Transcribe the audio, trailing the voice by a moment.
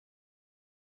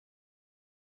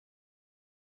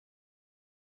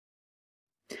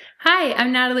Hi,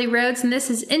 I'm Natalie Rhodes, and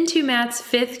this is Into Math's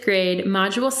 5th grade,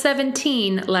 Module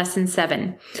 17, Lesson 7.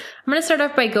 I'm going to start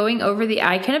off by going over the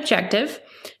I can objective.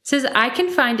 It says I can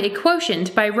find a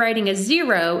quotient by writing a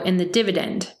 0 in the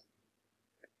dividend.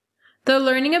 The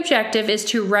learning objective is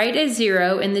to write a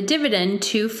 0 in the dividend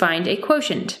to find a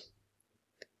quotient.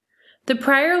 The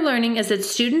prior learning is that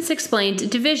students explained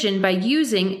division by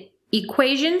using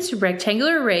equations,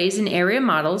 rectangular arrays, and area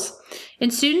models,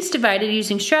 and students divided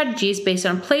using strategies based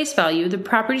on place value, the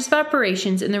properties of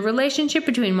operations, and the relationship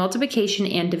between multiplication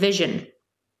and division.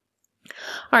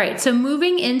 All right, so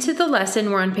moving into the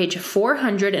lesson, we're on page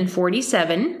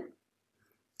 447.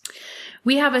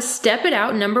 We have a step it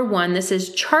out, number 1, that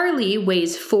says Charlie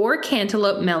weighs 4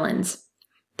 cantaloupe melons.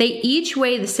 They each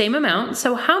weigh the same amount,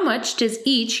 so how much does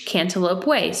each cantaloupe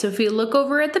weigh? So if you look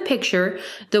over at the picture,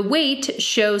 the weight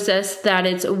shows us that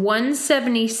it's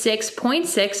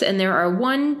 176.6, and there are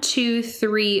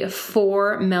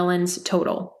 4 melons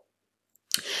total.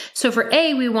 So for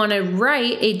A, we want to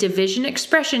write a division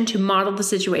expression to model the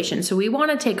situation. So we want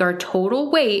to take our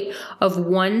total weight of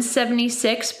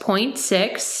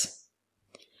 176.6,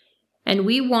 and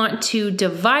we want to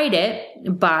divide it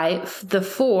by the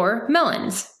 4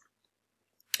 melons.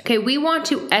 Okay, we want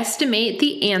to estimate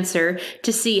the answer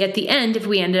to see at the end if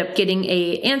we end up getting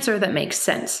an answer that makes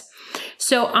sense.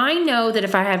 So I know that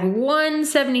if I have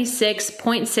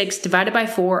 176.6 divided by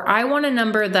 4, I want a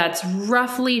number that's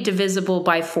roughly divisible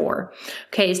by 4.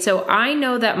 Okay, so I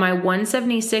know that my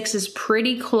 176 is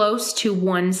pretty close to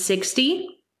 160,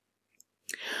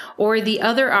 or the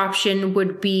other option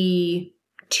would be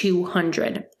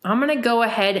 200. I'm going to go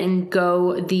ahead and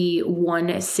go the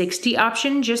 160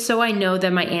 option just so I know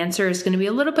that my answer is going to be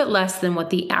a little bit less than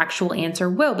what the actual answer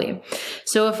will be.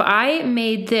 So if I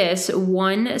made this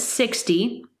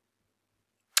 160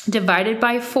 divided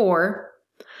by 4,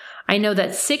 I know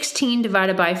that 16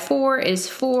 divided by 4 is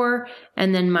 4,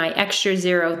 and then my extra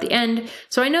 0 at the end.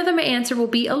 So I know that my answer will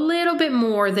be a little bit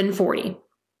more than 40.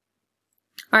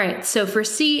 All right, so for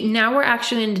C, now we're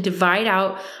actually going to divide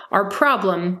out our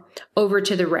problem over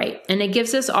to the right, and it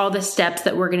gives us all the steps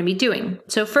that we're going to be doing.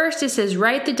 So first it says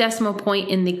write the decimal point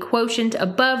in the quotient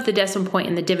above the decimal point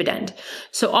in the dividend.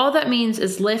 So all that means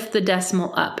is lift the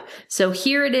decimal up. So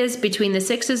here it is between the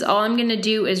sixes. All I'm going to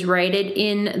do is write it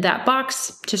in that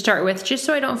box to start with, just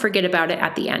so I don't forget about it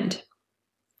at the end.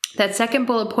 That second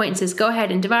bullet point says go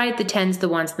ahead and divide the tens, the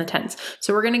ones, and the tens.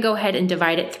 So we're going to go ahead and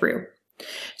divide it through.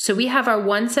 So we have our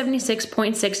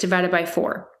 176.6 divided by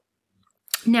 4.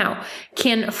 Now,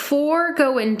 can 4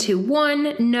 go into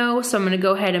 1? No, so I'm going to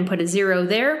go ahead and put a 0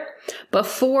 there. But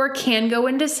 4 can go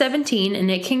into 17, and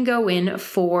it can go in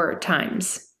 4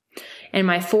 times. And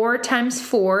my 4 times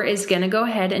 4 is going to go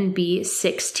ahead and be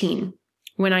 16.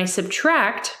 When I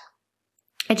subtract,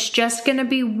 it's just going to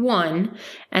be 1,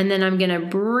 and then I'm going to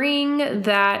bring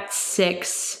that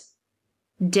 6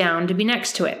 down to be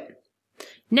next to it.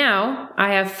 Now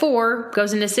I have 4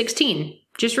 goes into 16.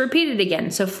 Just repeat it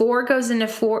again. So 4 goes into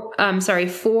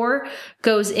 4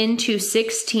 goes into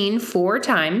 16 4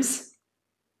 times.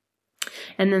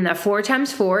 And then that 4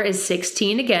 times 4 is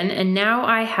 16 again, and now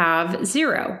I have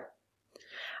 0.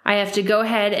 I have to go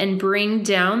ahead and bring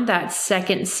down that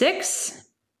second 6.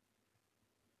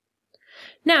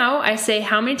 Now I say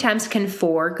how many times can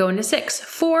 4 go into 6?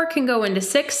 4 can go into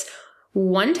 6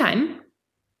 one time.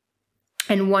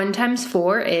 And 1 times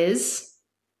 4 is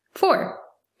 4.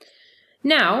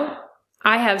 Now,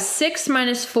 I have 6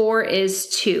 minus 4 is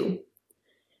 2.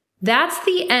 That's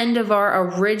the end of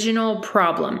our original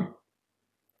problem,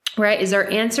 right? Is our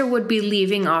answer would be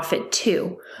leaving off at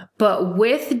 2. But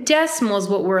with decimals,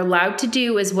 what we're allowed to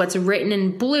do is what's written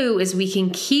in blue is we can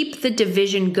keep the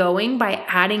division going by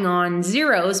adding on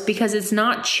zeros because it's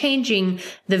not changing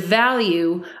the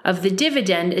value of the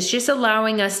dividend. It's just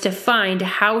allowing us to find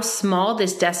how small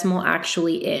this decimal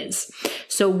actually is.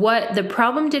 So what the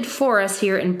problem did for us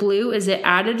here in blue is it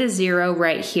added a 0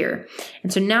 right here.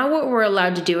 And so now what we're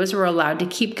allowed to do is we're allowed to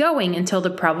keep going until the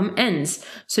problem ends.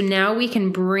 So now we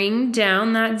can bring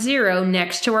down that 0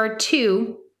 next to our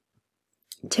 2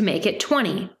 to make it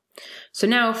 20. So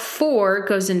now 4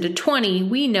 goes into 20.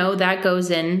 We know that goes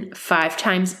in 5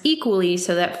 times equally,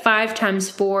 so that 5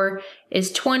 times 4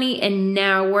 is 20, and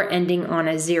now we're ending on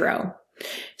a 0.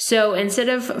 So instead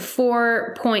of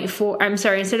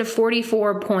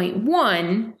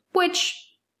 44.1, which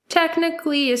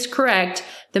technically is correct,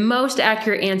 the most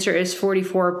accurate answer is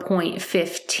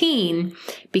 44.15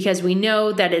 because we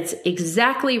know that it's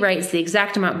exactly right, it's the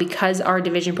exact amount because our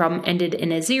division problem ended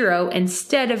in a 0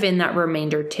 instead of in that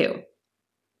remainder 2.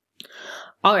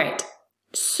 All right,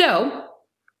 so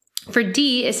For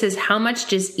D, it says, how much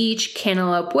does each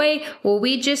cantaloupe weigh? Well,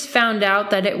 we just found out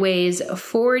that it weighs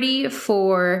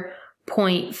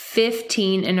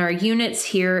 44.15, and our units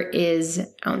here is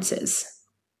ounces.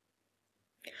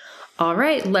 All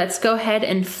right, let's go ahead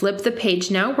and flip the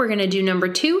page now. We're going to do number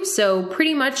 2. So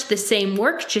pretty much the same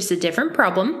work, just a different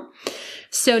problem.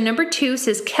 So number 2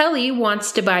 says Kelly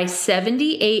wants to buy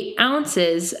 78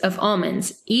 ounces of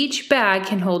almonds. Each bag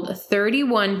can hold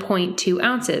 31.2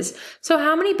 ounces. So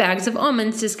how many bags of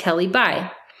almonds does Kelly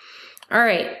buy? All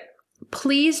right,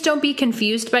 please don't be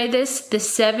confused by this. The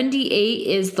 78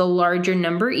 is the larger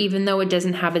number, even though it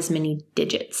doesn't have as many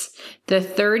digits. The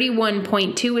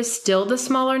 31.2 is still the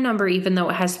smaller number, even though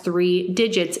it has 3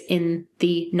 digits in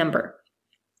the number.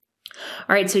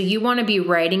 All right, so you want to be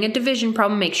writing a division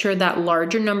problem. Make sure that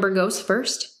larger number goes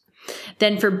first.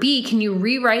 Then for B, can you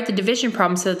rewrite the division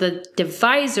problem so the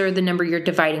divisor, the number you're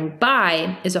dividing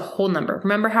by, is a whole number?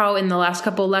 Remember how in the last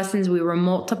couple of lessons we were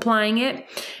multiplying it?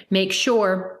 Make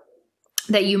sure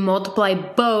that you multiply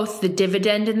both the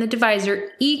dividend and the divisor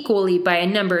equally by a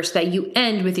number so that you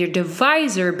end with your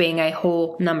divisor being a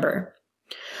whole number.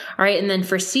 All right, and then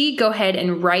for C, go ahead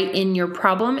and write in your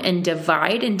problem and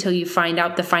divide until you find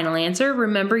out the final answer.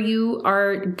 Remember, you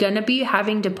are going to be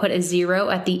having to put a 0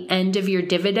 at the end of your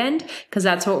dividend because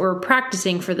that's what we're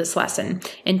practicing for this lesson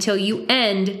until you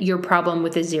end your problem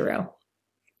with a 0.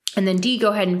 And then D,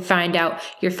 go ahead and find out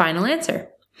your final answer.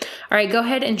 All right, go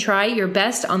ahead and try your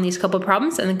best on these couple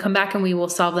problems and then come back and we will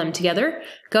solve them together.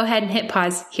 Go ahead and hit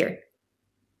pause here.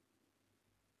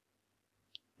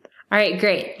 All right,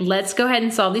 great. Let's go ahead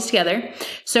and solve these together.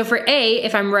 So for A,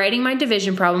 if I'm writing my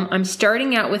division problem, I'm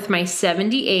starting out with my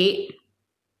 78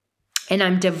 and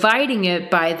I'm dividing it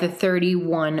by the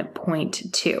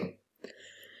 31.2.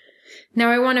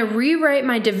 Now I want to rewrite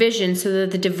my division so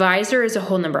that the divisor is a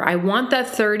whole number. I want that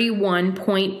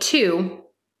 31.2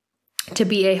 to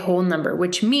be a whole number,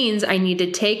 which means I need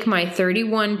to take my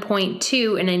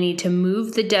 31.2 and I need to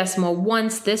move the decimal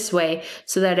once this way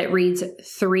so that it reads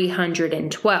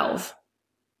 312.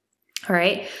 All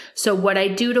right, so what I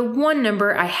do to one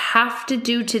number, I have to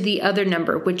do to the other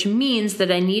number, which means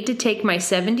that I need to take my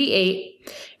 78.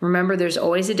 Remember, there's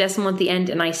always a decimal at the end,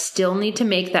 and I still need to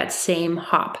make that same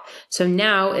hop. So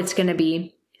now it's going to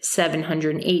be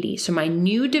 780. So my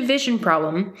new division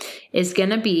problem is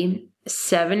going to be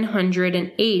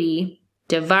 780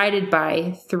 divided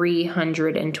by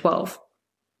 312.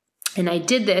 And I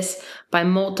did this by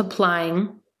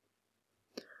multiplying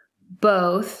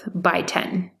both by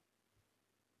 10.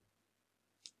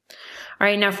 All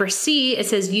right, now for C, it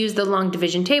says use the long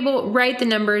division table, write the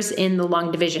numbers in the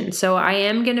long division. So I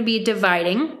am going to be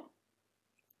dividing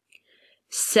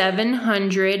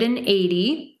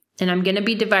 780, and I'm going to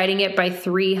be dividing it by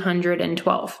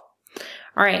 312.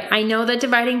 All right, I know that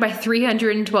dividing by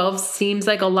 312 seems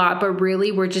like a lot, but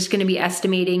really we're just going to be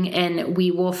estimating and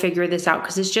we will figure this out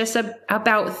because it's just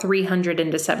about 300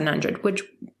 into 700, which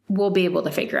we'll be able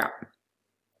to figure out.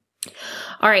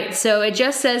 All right, so it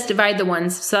just says divide the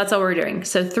ones, so that's all we're doing.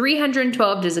 So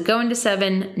 312, does it go into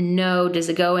 7? No. Does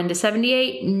it go into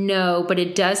 78? No, but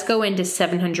it does go into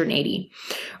 780.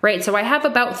 Right, so I have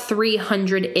about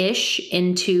 300-ish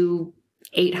into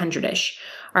 800-ish.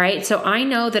 All right, so I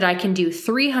know that I can do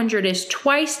 300-ish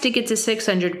twice to get to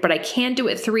 600, but I can't do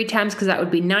it 3 times because that would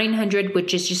be 900,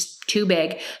 which is just too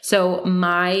big. So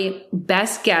my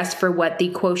best guess for what the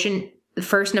quotient, the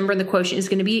first number in the quotient is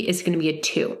going to be a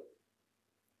 2.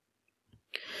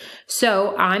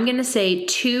 So I'm going to say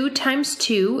 2 times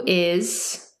 2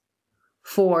 is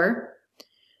 4.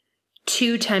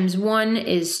 2 times 1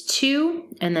 is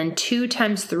 2, and then 2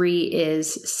 times 3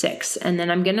 is 6. And then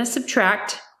I'm going to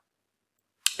subtract,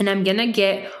 and I'm going to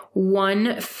get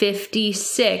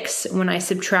 156 when I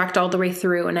subtract all the way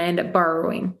through and I end up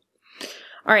borrowing.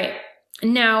 All right,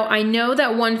 now I know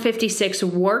that 156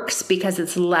 works because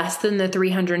it's less than the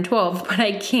 312, but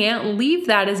I can't leave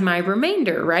that as my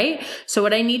remainder, right? So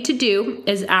what I need to do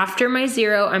is after my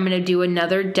 0, I'm going to do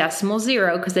another decimal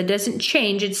 0 because it doesn't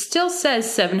change. It still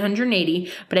says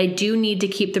 780, but I do need to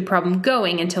keep the problem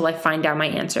going until I find out my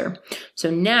answer.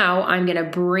 So now I'm going to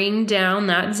bring down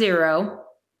that 0.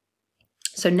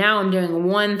 So now I'm doing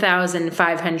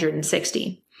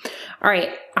 1,560. All right,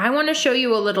 I want to show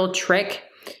you a little trick.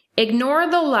 Ignore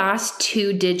the last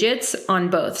 2 digits on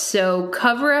both. So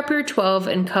cover up your 12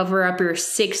 and cover up your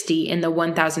 60 in the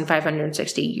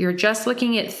 1,560. You're just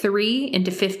looking at 3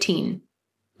 into 15.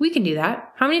 We can do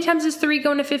that. How many times does 3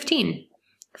 go into 15?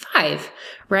 5,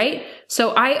 right?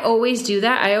 So I always do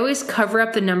that. I always cover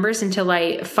up the numbers until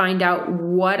I find out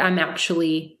what I'm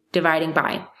actually dividing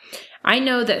by. I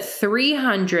know that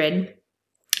 300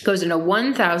 goes into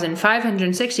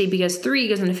 1,560 because 3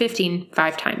 goes into 15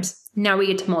 5 times. Now we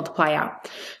get to multiply out.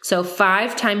 So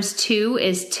 5 times 2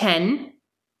 is 10.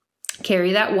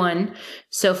 Carry that 1.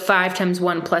 So 5 times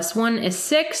 1 plus 1 is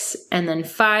 6. And then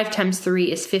 5 times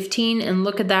 3 is 15. And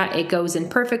look at that, it goes in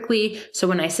perfectly. So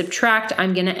when I subtract,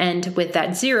 I'm going to end with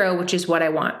that 0, which is what I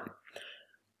want.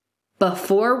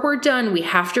 Before we're done, we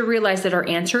have to realize that our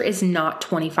answer is not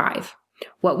 25.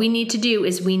 What we need to do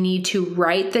is we need to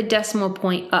write the decimal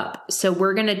point up. So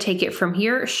we're going to take it from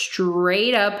here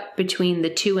straight up between the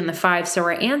 2 and the 5. So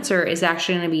our answer is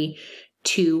actually going to be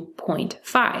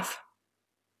 2.5.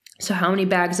 So how many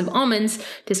bags of almonds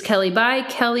does Kelly buy?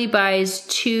 Kelly buys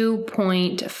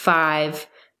 2.5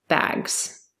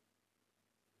 bags.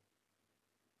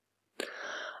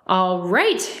 All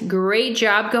right, great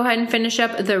job. Go ahead and finish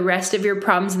up the rest of your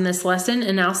problems in this lesson,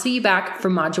 and I'll see you back for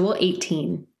Module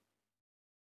 18.